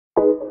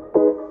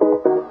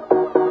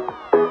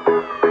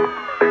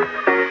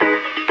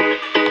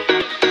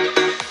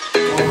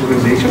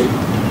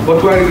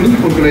but we are a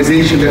unique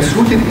organization that's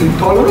rooted in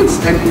tolerance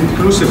and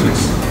inclusiveness.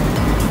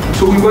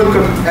 So we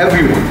welcome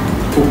everyone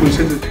who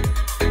considers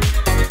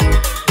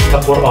the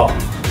Quran.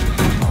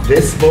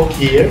 This book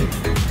here.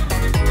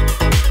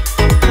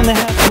 And they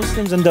have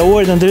Muslims in the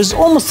world, and there's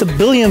almost 1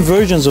 billion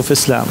versions of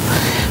Islam.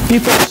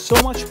 People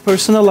so much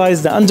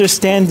personalize the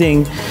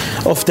understanding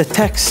of the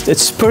text.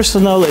 It's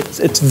personal,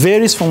 it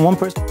varies from one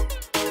person.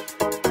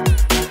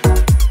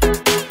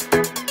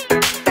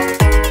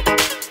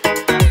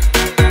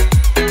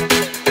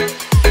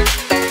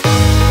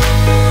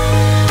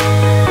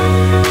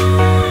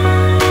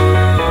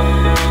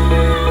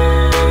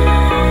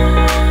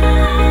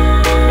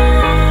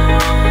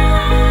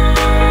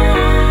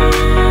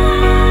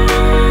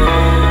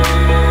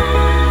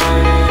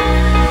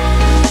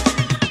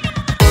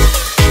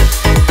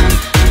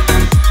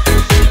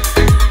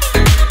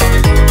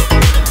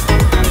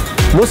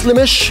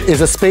 Muslimish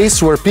is a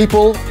space where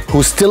people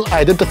who still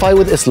identify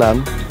with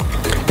Islam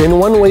in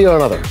one way or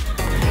another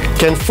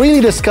can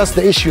freely discuss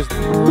the issues.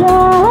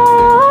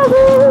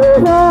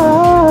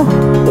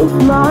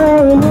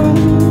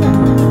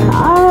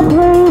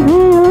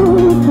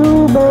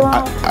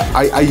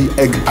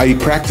 I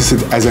practice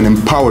it as an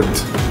empowered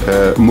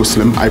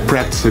Muslim. I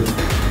practice it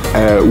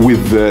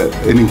with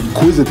an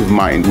inquisitive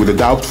mind, with a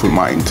doubtful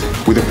mind,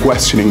 with a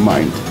questioning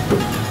mind.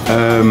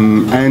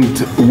 And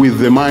with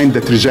the mind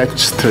that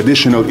rejects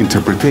traditional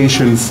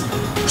interpretations,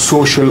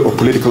 social or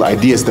political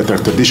ideas that are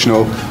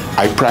traditional.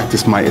 I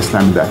practice my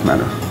Islam in that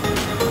manner.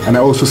 And I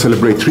also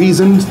celebrate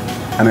reason,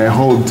 and I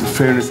hold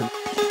fairness.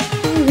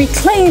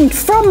 Reclaimed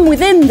from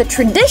within the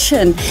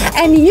tradition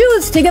and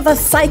used to give us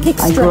psychic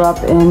strength. I grew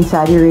up in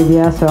Saudi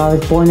Arabia, so I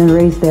was born and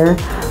raised there.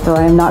 So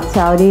I am not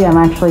Saudi, I'm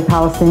actually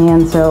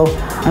Palestinian, so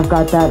I've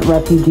got that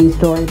refugee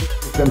story.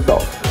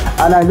 Themselves.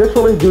 And I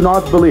literally do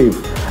not believe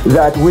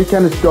that we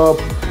can stop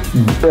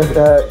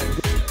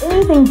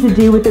anything to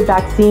do with the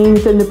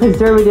vaccines and the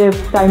preservative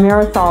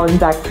thimerosal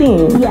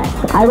vaccine. Yes,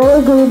 I will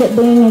agree that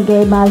being a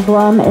gay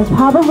Muslim is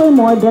probably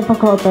more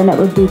difficult than it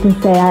would be to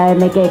say I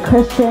am a gay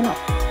Christian.